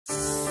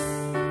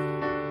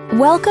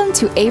Welcome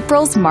to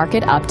April's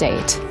Market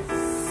Update.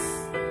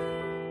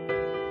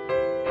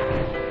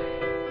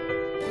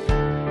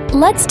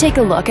 Let's take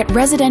a look at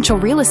residential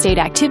real estate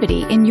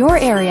activity in your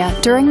area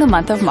during the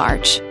month of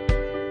March.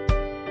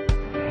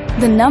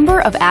 The number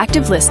of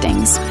active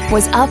listings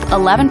was up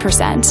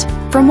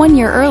 11% from 1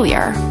 year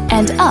earlier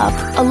and up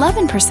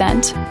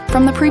 11%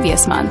 from the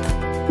previous month.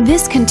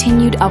 This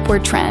continued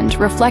upward trend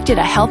reflected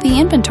a healthy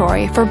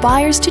inventory for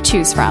buyers to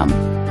choose from.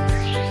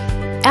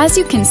 As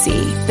you can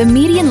see, the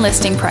median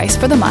listing price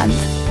for the month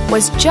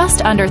was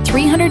just under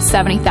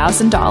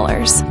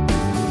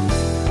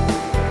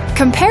 $370,000.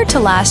 Compared to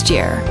last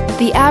year,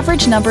 the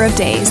average number of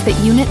days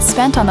that units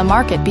spent on the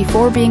market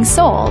before being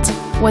sold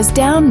was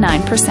down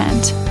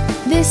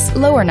 9%. This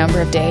lower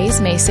number of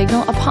days may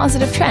signal a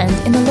positive trend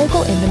in the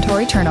local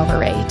inventory turnover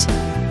rate.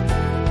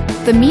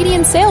 The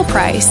median sale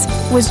price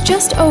was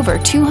just over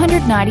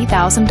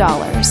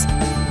 $290,000.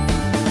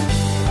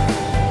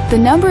 The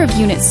number of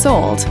units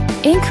sold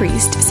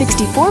increased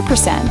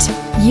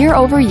 64% year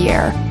over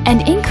year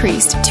and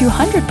increased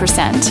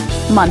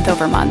 200% month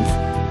over month.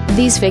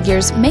 These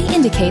figures may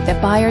indicate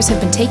that buyers have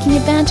been taking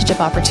advantage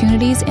of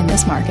opportunities in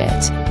this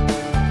market.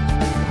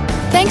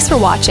 Thanks for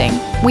watching.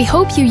 We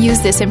hope you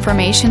use this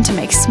information to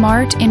make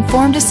smart,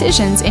 informed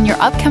decisions in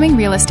your upcoming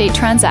real estate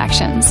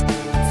transactions.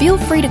 Feel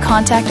free to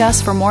contact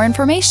us for more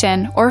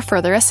information or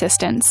further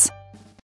assistance.